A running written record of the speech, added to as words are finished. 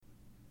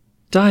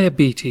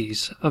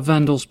Diabetes, a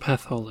Vandal's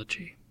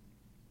pathology.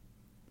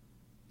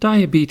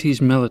 Diabetes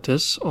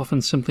mellitus,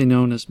 often simply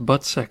known as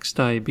butt sex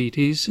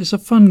diabetes, is a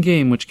fun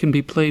game which can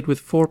be played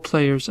with 4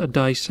 players, a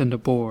dice, and a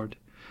board.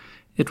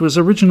 It was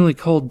originally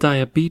called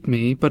Diabeat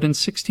Me, but in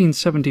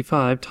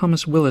 1675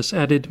 Thomas Willis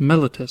added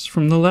mellitus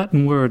from the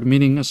Latin word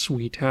meaning a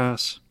sweet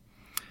ass.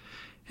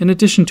 In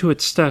addition to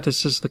its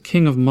status as the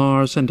king of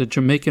Mars and a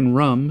Jamaican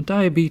rum,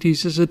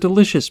 diabetes is a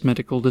delicious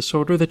medical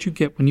disorder that you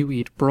get when you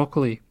eat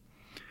broccoli.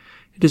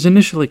 It is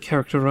initially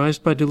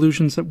characterized by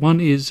delusions that one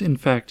is, in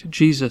fact,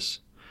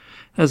 Jesus.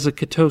 As the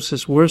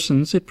ketosis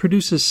worsens, it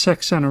produces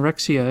sex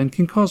anorexia and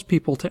can cause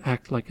people to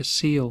act like a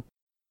seal.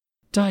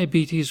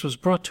 Diabetes was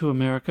brought to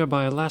America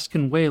by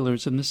Alaskan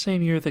whalers in the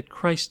same year that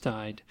Christ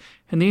died,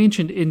 and the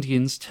ancient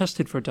Indians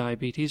tested for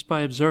diabetes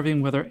by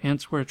observing whether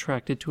ants were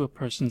attracted to a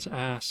person's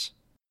ass.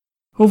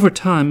 Over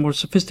time, more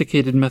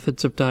sophisticated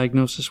methods of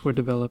diagnosis were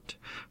developed.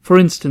 For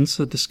instance,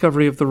 the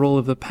discovery of the role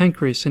of the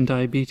pancreas in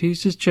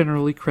diabetes is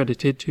generally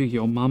credited to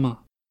Yo Mama.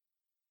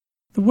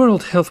 The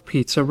World Health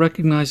Pizza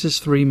recognizes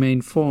 3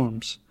 main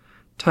forms.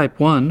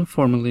 Type 1,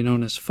 formerly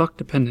known as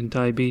fuck-dependent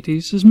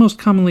diabetes, is most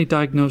commonly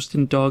diagnosed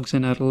in dogs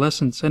and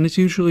adolescents and is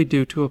usually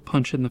due to a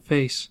punch in the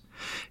face.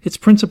 Its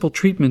principal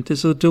treatment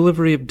is the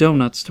delivery of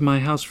donuts to my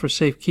house for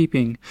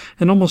safekeeping,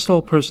 and almost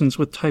all persons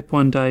with type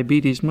 1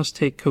 diabetes must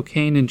take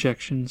cocaine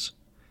injections.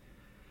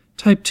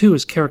 Type 2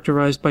 is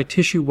characterized by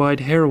tissue-wide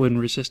heroin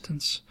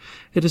resistance.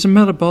 It is a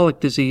metabolic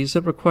disease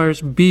that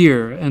requires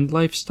beer and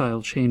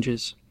lifestyle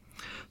changes.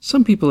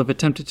 Some people have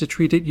attempted to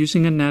treat it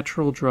using a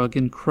natural drug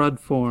in crud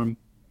form.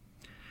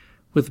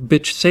 With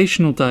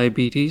bitch-stational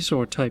diabetes,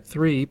 or type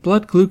 3,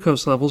 blood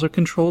glucose levels are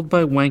controlled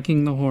by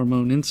wanking the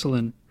hormone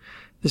insulin.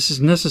 This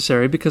is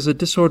necessary because the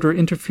disorder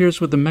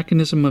interferes with the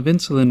mechanism of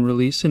insulin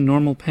release in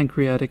normal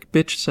pancreatic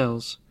bitch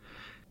cells.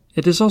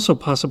 It is also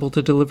possible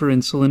to deliver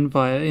insulin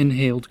via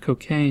inhaled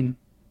cocaine.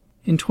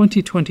 In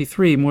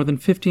 2023, more than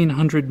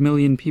 1,500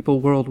 million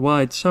people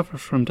worldwide suffer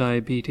from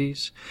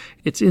diabetes.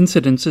 Its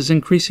incidence is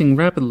increasing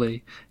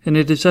rapidly, and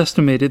it is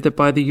estimated that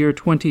by the year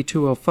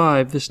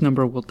 2205 this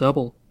number will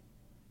double.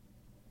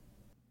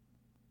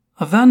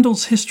 A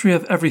Vandal's History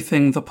of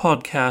Everything, the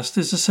podcast,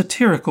 is a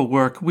satirical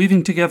work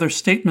weaving together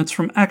statements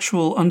from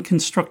actual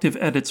unconstructive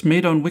edits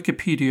made on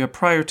Wikipedia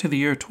prior to the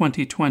year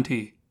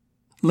 2020.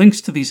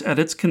 Links to these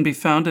edits can be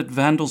found at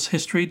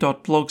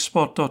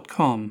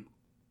vandalshistory.blogspot.com.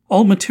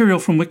 All material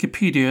from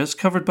Wikipedia is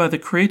covered by the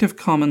Creative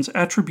Commons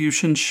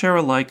Attribution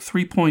Share-alike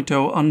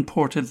 3.0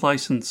 unported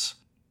license.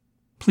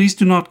 Please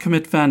do not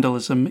commit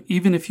vandalism,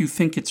 even if you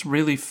think it's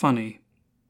really funny.